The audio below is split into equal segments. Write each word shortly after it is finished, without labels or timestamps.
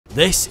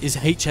This is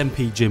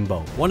HMP Jimbo,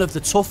 one of the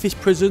toughest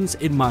prisons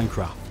in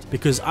Minecraft,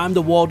 because I'm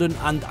the warden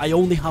and I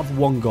only have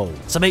one goal: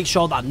 to make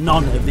sure that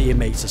none of the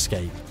inmates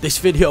escape. This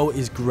video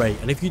is great,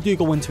 and if you do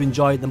go in to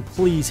enjoy it, then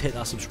please hit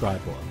that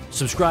subscribe button.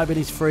 Subscribing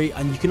is free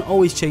and you can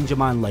always change your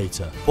mind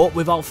later. But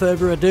without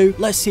further ado,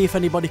 let's see if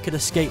anybody can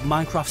escape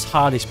Minecraft's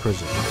hardest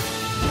prison.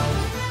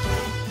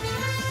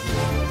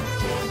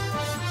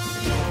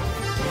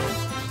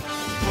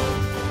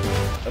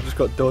 I just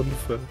got done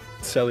for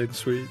selling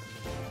sweets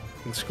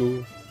in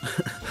school.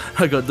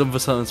 I got done for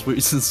selling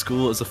sweets in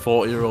school as a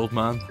 40-year-old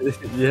man.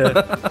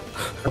 Yeah.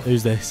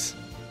 Who's this?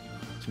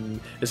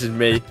 This is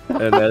me,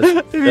 and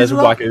there's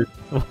Wagyu.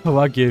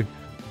 Wagyu.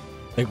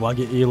 Big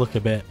Wagyu, you look a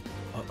bit...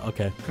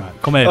 Okay,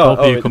 right. Come here, both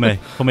of you, come here.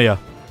 Come here.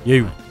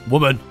 You,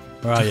 woman,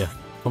 where are you?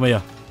 Come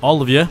here.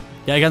 All of you,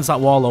 get against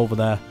that wall over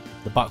there.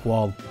 The back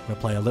wall. We're going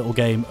to play a little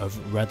game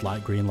of red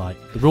light, green light.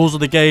 The rules of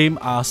the game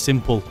are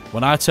simple.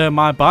 When I turn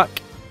my back,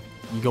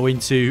 you go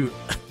into...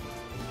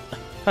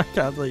 I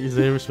can't take you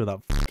serious with that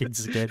fucking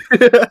skin.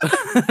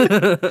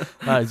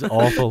 That is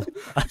awful.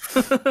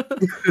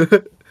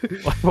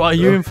 What are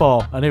you in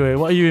for? Anyway,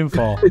 what are you in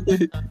for?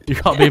 You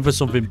can't be in for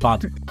something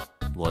bad.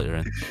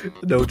 Loitering.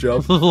 No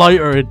job.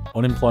 Loitering.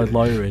 Unemployed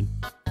loitering.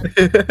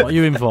 What are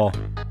you in for?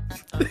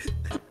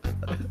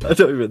 I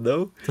don't even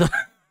know.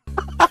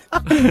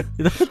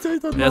 He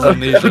has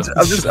amnesia.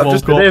 I'm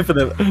just in here for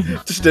the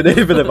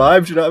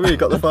vibes, you know what I mean?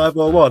 Got the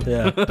 501.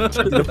 Yeah.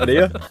 Up in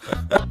here.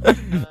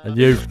 And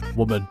you,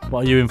 woman,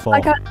 what are you in for?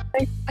 I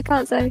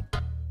can't say.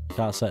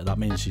 Can't say. That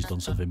means she's done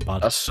something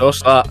bad. That's so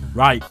sad.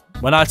 Right.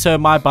 When I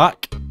turn my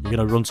back, you're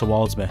gonna run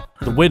towards me.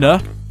 The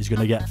winner is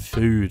gonna get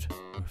food.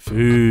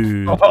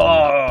 Food. Oh,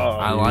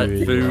 I like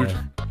food.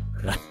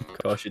 Yeah. Of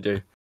course you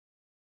do.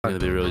 I'm gonna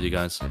be real with you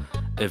guys.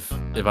 If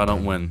I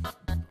don't win,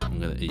 I'm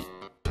gonna eat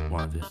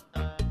one of you.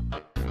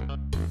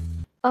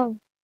 Oh.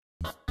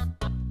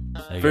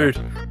 There you Food.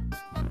 go.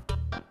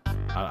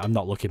 I'm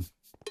not looking.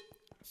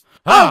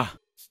 Ah!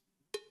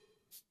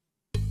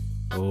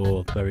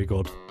 Oh, very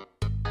good.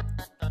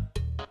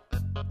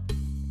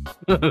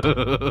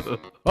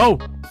 Oh!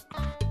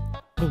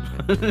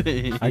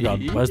 Hang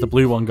on, where's the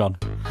blue one gone?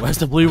 Where's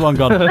the blue one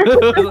gone?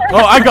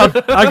 Oh,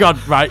 hang on.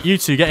 Right, you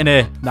two, get in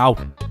here, now.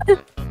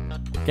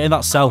 Get in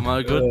that cell. Am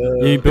I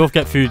good? You both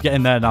get food, get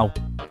in there now.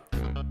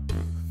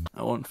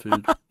 I want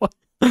food.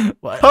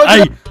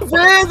 Hey!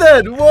 Where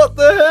then? What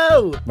the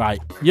hell? Right,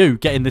 you,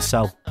 get in this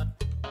cell.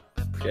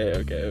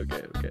 Okay.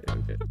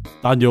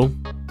 Daniel.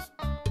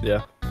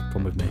 Yeah.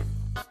 Come with me.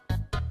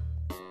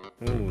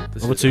 Ooh,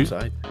 this Number is two.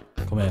 inside.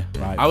 Come here.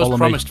 Right, I was follow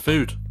promised me.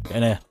 food. Get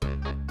in here.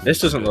 This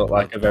doesn't look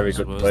like a very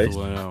good Where's place. the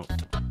way out?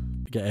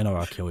 Get in or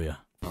I'll kill you.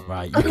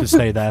 Right, you can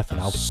stay there for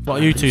now.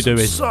 What are you two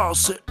doing?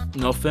 Sauce.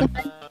 Nothing.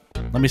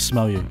 Let me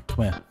smell you.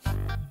 Come here.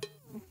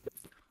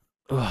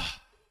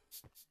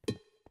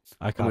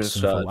 I can't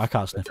sniff. I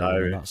can't sniff.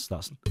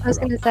 That's. I was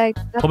gonna say.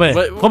 Come here.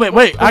 Come here.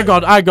 Wait. Hang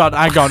on.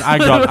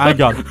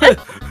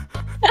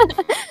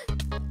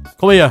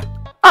 Come here.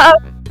 Uh-oh.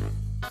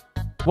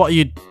 What are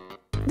you?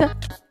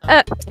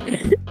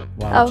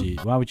 Oh.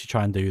 Why would you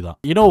try and do that?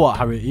 You know what,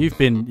 Harry? You've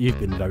been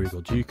very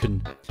good. You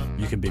can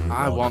be rewarded.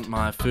 I want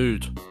my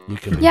food. You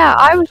can. Be Yeah,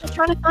 I was just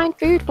trying to find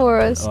food for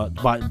us.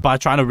 by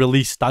trying to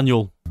release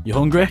Daniel. You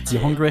hungry? You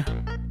hungry?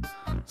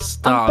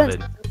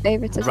 Starving.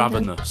 Favoritism.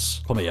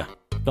 Ravenous. Come here.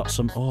 Got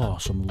some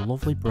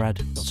lovely bread.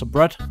 Got some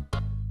bread?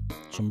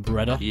 Some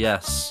breader?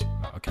 Yes.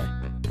 Okay.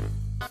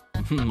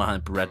 My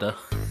breader.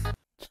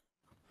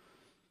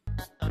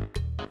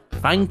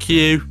 Thank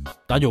you.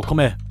 Daniel, come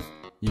here.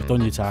 You've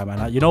done your time,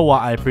 and you know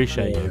what? I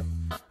appreciate you.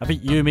 I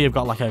think you and me have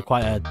got like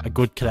quite a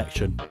good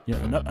connection. You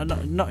know,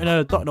 not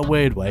in a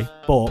weird way,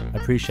 but I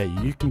appreciate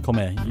you. You can come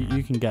here.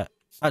 You can get.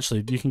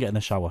 Actually, you can get in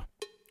the shower.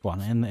 Go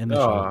on, in the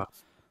shower.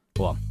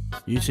 Go on.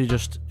 You two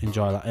just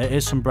enjoy that. It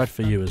is some bread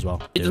for you as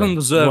well. It doesn't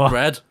deserve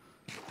bread.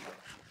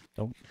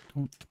 Don't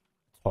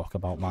talk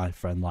about my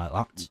friend like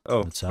that.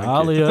 Oh,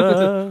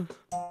 Natalia.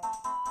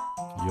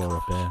 You're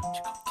up here.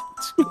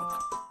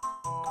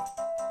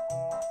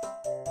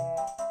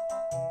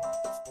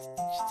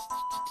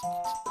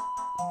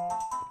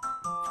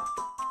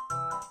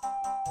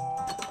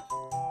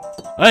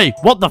 Hey,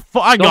 what the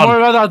fuck? Hang on. Don't worry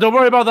about that. Don't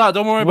worry about that.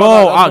 Don't worry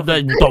Whoa, about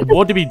that.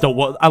 what do you mean?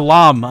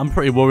 Alarm. I'm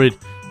pretty worried.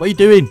 What are you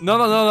doing?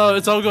 No.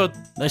 It's all good.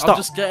 No, I'm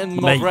just getting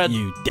more bread.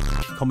 You dick.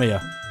 Come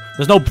here.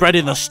 There's no bread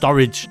in the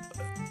storage.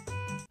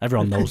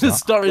 Everyone knows that.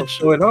 Storage.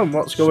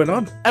 What's going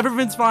on?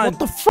 Everything's fine. What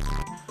the fuck?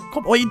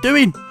 Come, what are you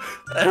doing?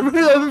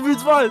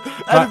 Everything's fine.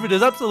 Everything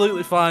is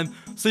absolutely fine.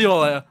 See you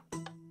all later.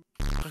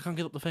 I can't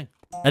get up the thing.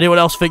 Anyone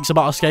else thinks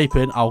about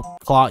escaping, I'll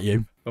clark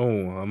you.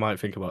 Oh, I might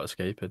think about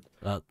escaping.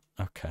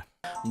 Okay.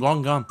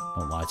 Long gone.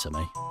 Don't lie to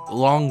me.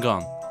 Long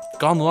gone.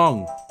 Gone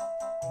long.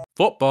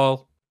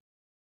 Football.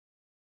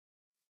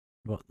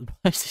 What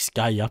is this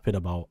guy yapping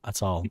about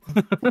at all?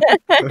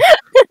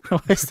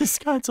 What is this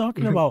guy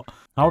talking about?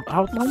 How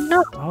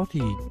do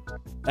you...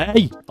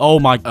 Hey! Oh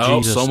my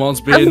Jesus.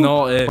 Someone's being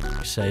naughty. For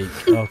fuck's sake.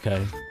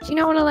 Okay. Do you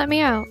not want to let me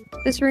out?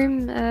 This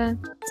room,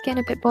 it's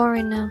getting a bit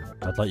boring now.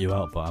 I'd let you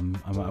out, but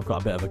I've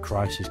got a bit of a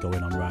crisis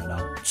going on right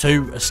now.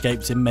 2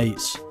 escaped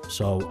inmates,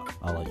 so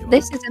I'll let you out.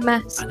 This is a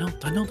mess. Daniel.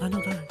 Sick Wait,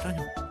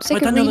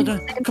 of Daniel, reading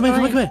Daniel. second Come here,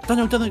 flight.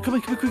 Daniel, come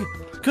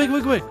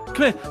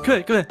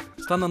here.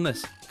 Stand on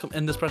this. Come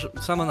in this pressure.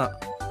 Stand on that.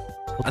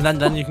 And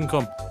then you can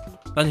come.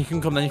 Then you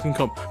can come. Come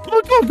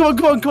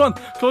on.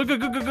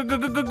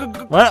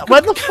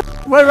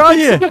 Where are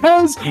you? Yeah.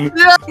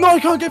 No, I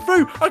can't get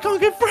through. What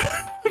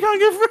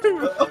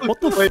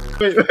the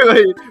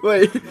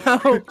Wait.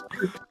 Help.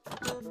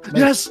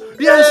 Yes.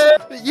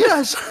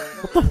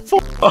 What the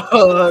fuck?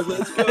 Oh,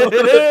 let's go.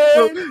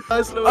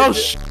 Nice little Oh,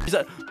 bit. Is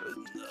that...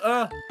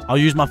 I'll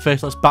use my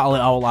fist. Let's battle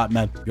it out like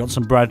men. You want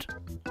some bread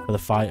for the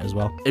fight as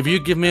well? If you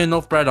give me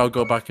enough bread, I'll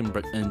go back in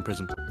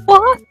prison.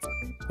 What?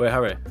 Wait,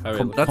 Harry.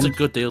 That's a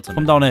good deal to me.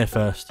 Come down here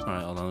first.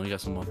 Alright, hold on, let me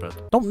get some more bread.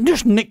 Don't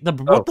just nick the...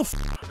 What the f...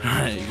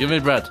 Alright, give me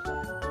bread.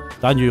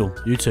 Daniel,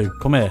 you two,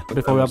 come here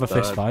before we have a Almost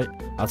fist fight.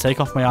 I'll take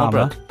off my More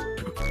armor.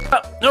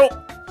 bread. No!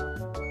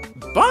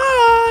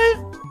 Bye!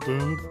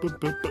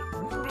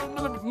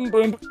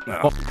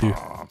 Fuck you.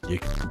 You...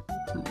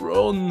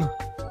 Run!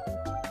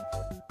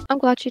 I'm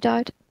glad you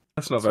died.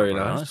 That's not very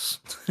nice.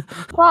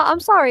 Well, I'm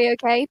sorry,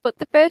 okay, but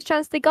the first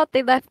chance they got,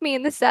 they left me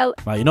in the cell.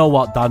 Right, you know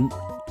what, Dan?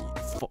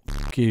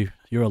 Fuck you.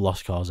 You're a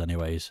lost cause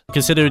anyways.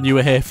 Considering you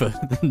were here for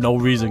no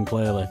reason,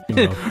 clearly. You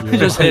know, you're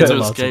Just here to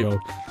allowed escape. go.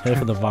 Here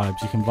for the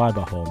vibes. You can vibe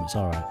at home. It's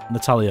alright.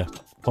 Natalia,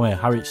 come here.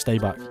 Harry, stay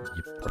back.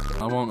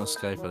 I won't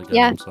escape again,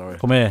 Yeah. I'm sorry.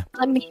 Come here.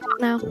 Let me out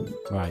now.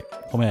 Right,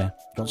 come here.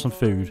 Got some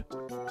food.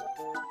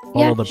 Follow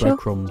Yeah, the sure.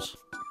 breadcrumbs.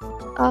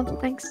 Oh,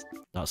 thanks.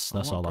 That's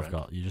want all I've bread.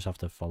 got. You just have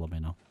to follow me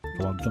now.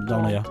 Come on, jump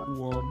down here.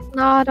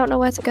 No, I don't know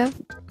where to go.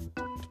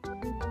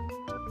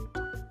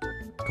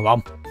 Come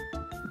on.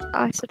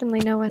 I suddenly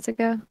know where to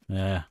go.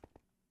 Yeah.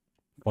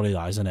 Funny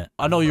that, isn't it?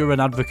 I know you're an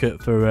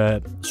advocate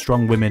for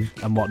strong women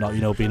and whatnot,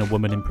 you know, being a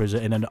woman in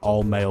prison, in an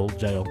all-male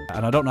jail.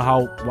 And I don't know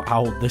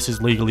how this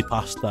is legally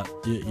passed that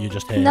you're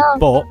just here. No.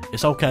 But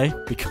it's okay,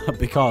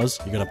 because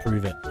you're going to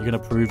prove it. You're going to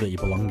prove that you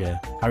belong here.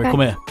 Harry, Okay.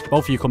 come here.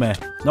 Both of you come here.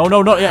 No,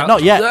 not yet,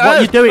 not yet. What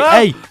are you doing?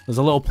 Hey! There's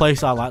a little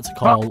place I like to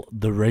call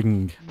the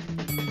ring.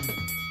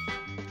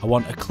 I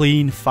want a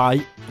clean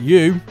fight.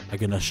 You are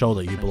going to show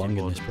that you belong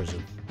in this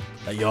prison.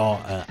 That you're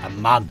a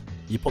man.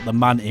 You put the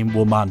man in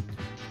woman.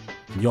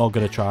 You're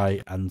going to try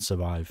and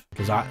survive.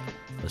 Because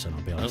listen,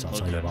 I'll be honest, I'll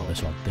tell you about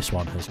this one. This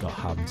one has got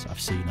hands. I've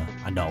seen her.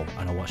 I know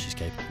what she's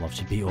capable of.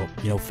 She beat up,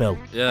 you know, Phil.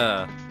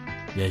 Yeah.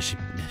 Yeah, she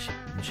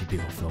beat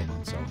up Phil,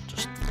 man, so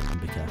just fucking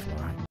be careful,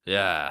 alright?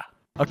 Yeah.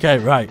 Okay,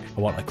 right. I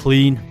want a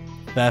clean,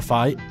 fair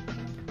fight.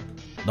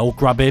 No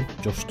grabbing,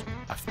 just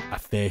a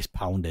face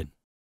pounding.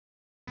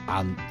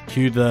 And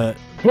cue the...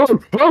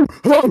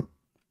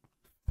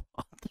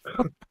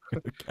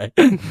 Okay. I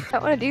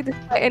don't want to do this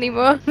fight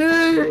anymore. I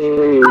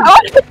don't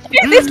want to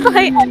do this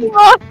fight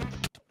anymore.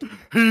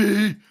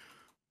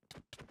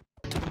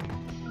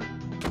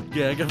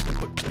 Yeah, get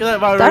out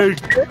of my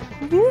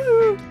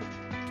room.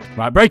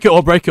 Right, break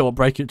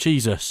it.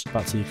 Jesus.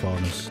 Back to your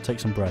corners. Take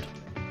some bread.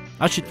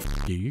 Actually,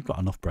 you got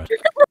enough bread.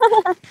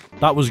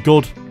 That was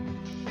good.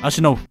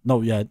 Actually,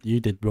 no, yeah, you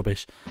did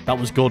rubbish. That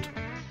was good.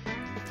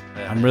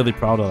 Yeah. I'm really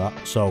proud of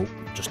that. So,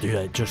 just do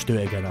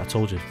it again. I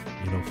told you,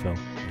 you know, Phil.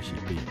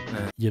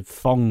 Your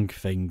thong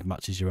thing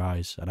matches your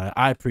eyes, and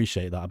I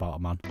appreciate that about a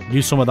man.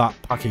 Use some of that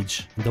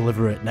package and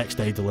deliver it next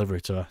day. Deliver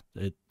it to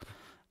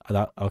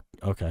her.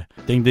 Okay.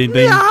 Ding ding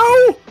ding.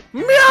 Meow!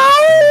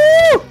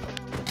 Meow!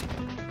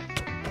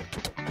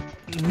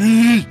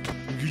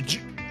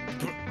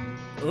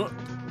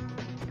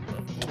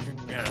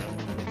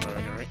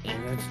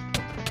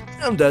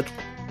 I'm dead.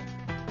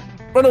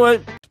 Run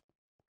away.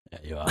 Yeah,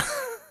 you are.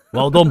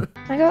 Well done.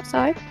 Can I go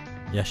outside?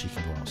 Yes, you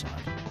can go outside.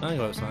 I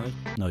go outside.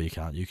 No, you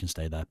can't. You can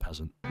stay there,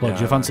 peasant. Look, Yeah,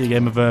 do you fancy a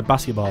game of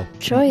basketball?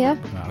 Sure, yeah.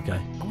 Right,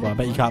 okay. Well, I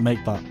bet you can't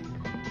make that.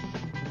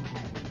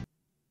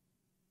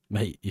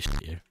 Mate, you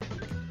shit you.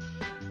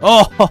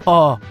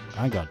 Oh!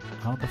 Hang on.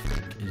 How the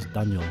fuck is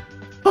Daniel?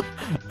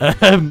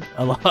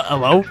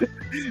 Hello?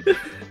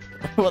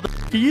 What the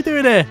fuck are you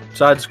doing here?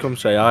 So I just come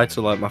say hi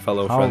to like my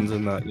fellow How- friends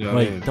and that. You know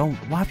Wait, what I mean? don't.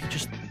 Why have you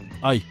just...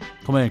 Hey,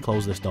 come here and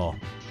close this door.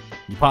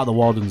 You're part of the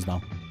wardens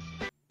now.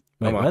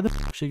 Wait, Am I? where the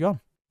fuck's she gone?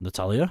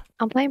 Natalia?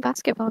 I'm playing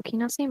basketball. Can you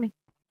not see me?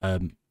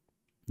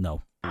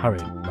 No. Harry,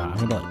 right,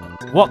 I'm gonna...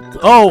 What?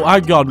 Oh,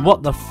 hang on.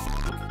 What the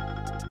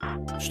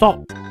fuck?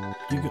 Stop.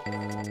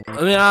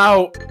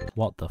 Meow!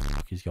 What the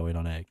fuck is going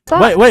on here?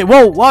 That- Wait,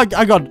 whoa, hang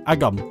on.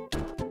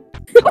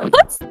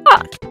 What's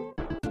that?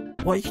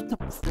 What the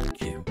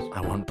fuck you?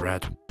 I want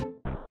bread.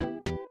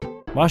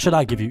 Why should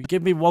I give you?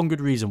 Give me one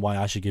good reason why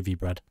I should give you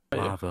bread.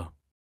 Lava.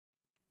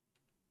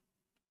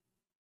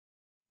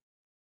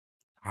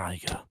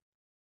 Tiger.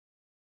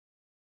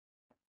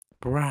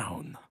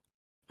 Brown.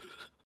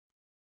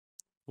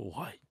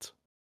 White.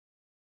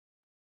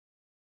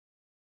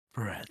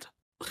 Bread.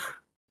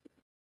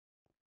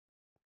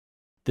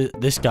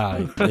 This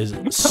guy is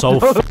so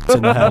fucked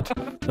in the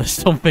head. There's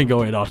something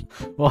going on.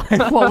 What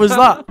was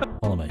that?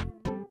 Follow me.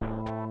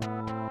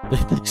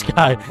 This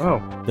guy.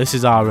 Oh. This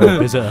is our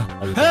visitor.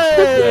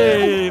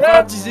 Hey,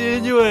 fancy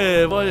seeing you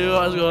here.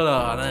 What's going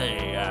on?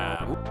 Hey,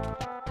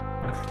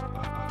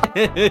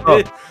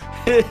 Oh.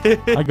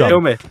 I got.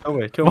 Kill me.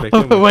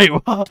 Wait,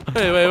 what?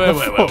 Hey, wait.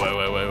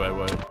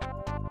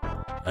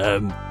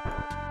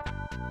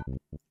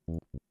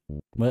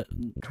 What?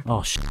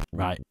 Oh shit!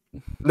 Right.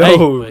 No. Hey.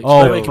 Wait,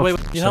 Oh, wait, can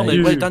you help me?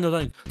 sake. Wait,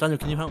 Daniel,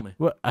 can you help me?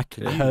 What? I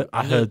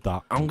heard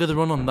that. I'm gonna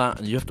run on that,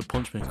 and you have to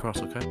punch me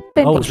across, okay?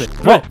 Oh Punch me.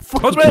 shit! What?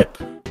 Punch me!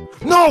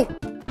 No!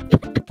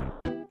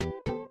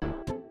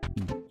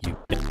 You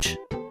bitch!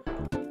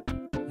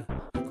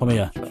 Come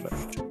here. Come back.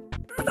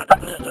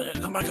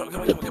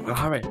 Oh,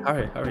 Harry.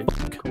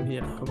 Come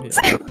here.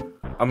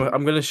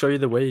 I'm gonna show you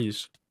the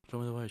ways. Show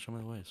me the ways.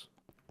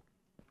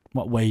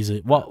 What ways?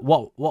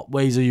 What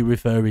ways are you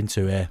referring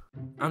to here?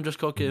 I'm just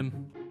cooking.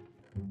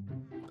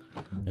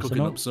 Yes or Cooking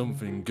no? up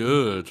something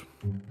good.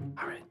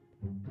 Harry.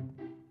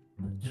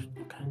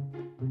 Okay.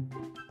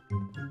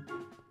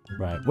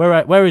 Right.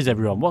 Where is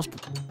everyone? What's?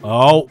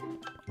 Oh.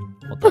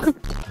 What the?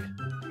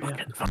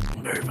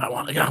 Fucking move. I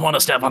want to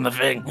step on the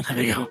thing. There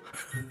we go.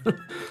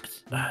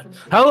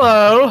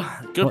 Hello.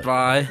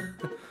 Goodbye.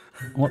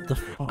 What the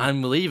fuck?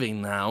 I'm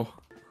leaving now.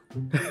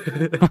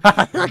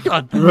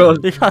 Run.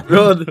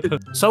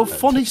 So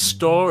funny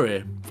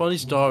story,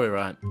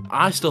 right?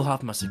 I still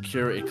have my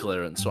security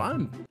clearance, so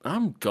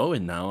I'm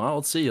going now.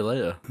 I'll see you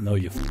later. No,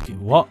 you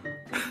fucking what?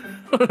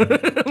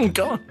 I'm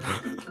gone.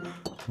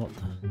 What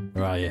the?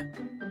 Where are you?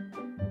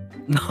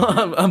 No,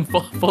 I'm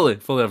fully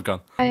I've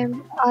gone.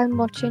 I'm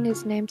watching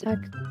his name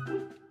tag.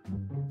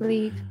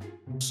 Leave.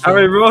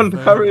 Harry, run.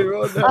 Harry,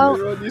 run.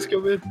 Oh. He's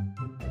coming.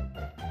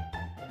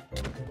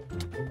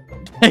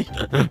 Hey!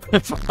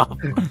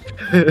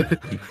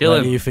 Kill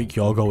Where do him. you think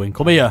you're going?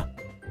 Come here.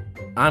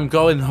 I'm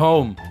going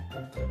home.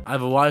 I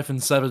have a wife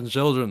and 7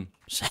 children.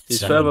 He's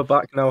Seven. further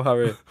back now,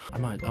 Harry. I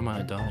might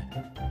die.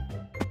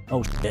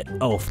 Oh shit!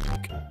 Oh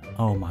fuck!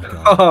 Oh my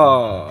god!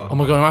 Oh. Oh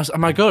my god,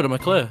 am I good? Am I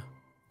clear?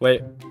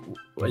 Wait,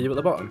 are you at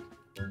the bottom?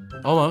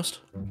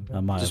 Almost.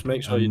 I might Just have-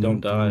 make sure you don't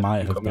die.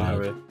 Might have Come here, died.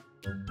 Harry.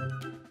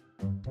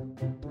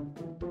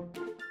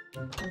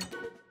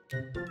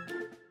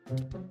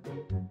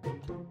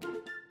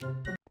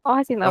 Oh,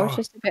 I think that was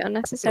just a bit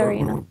unnecessary,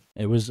 you know.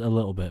 It was a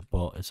little bit,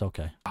 but it's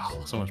okay.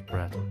 Oh, so much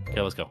bread.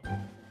 Okay, let's go.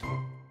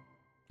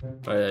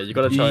 Oh yeah, you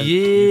gotta try.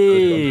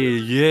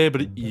 Yeah,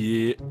 but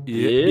yeah.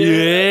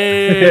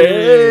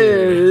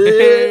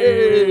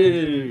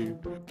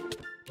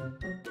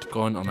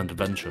 Going on an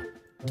adventure.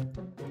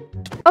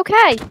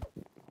 Okay.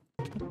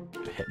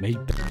 Hit me,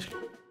 bitch.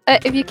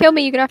 If you kill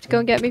me, you're gonna have to go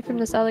and get me from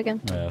the cell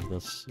again. Yeah,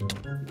 that's.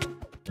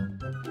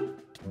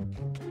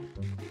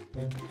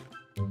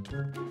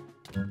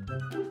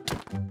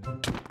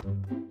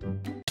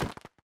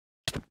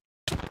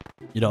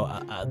 You know,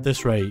 at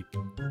this rate,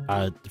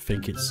 I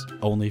think it's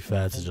only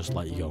fair to just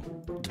let you go.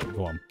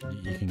 Go on,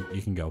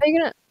 you can go. Are you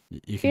gonna?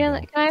 You can go.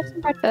 Can I have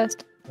some bread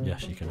first?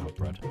 Yes, you can have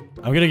bread.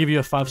 I'm gonna give you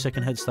a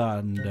 5-second head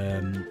start,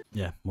 and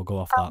yeah, we'll go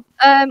off that.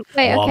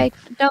 Wait. One. Okay.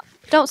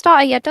 Don't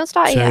start it yet. Don't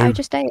start it yet. I Two.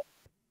 just ate.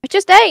 I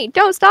just ate.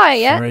 Don't start it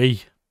yet.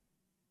 3,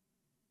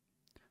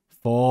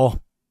 4,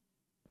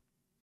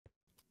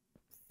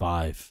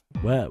 5.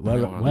 Where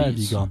have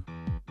you gone?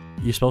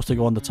 You're supposed to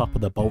go on the top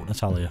of the boat,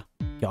 Natalia.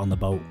 Get on the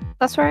boat.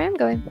 That's where I am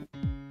going.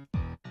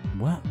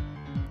 Where?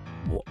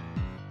 What?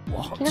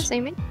 Can you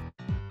see me?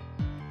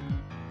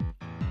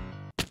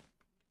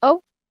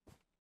 Oh,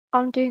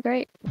 I'm doing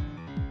great.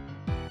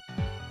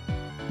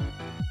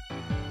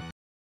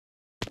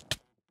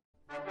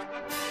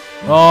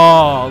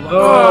 Oh,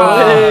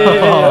 Hey,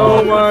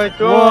 oh my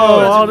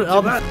god!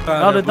 Whoa,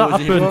 how did that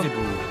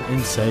happen?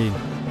 Insane.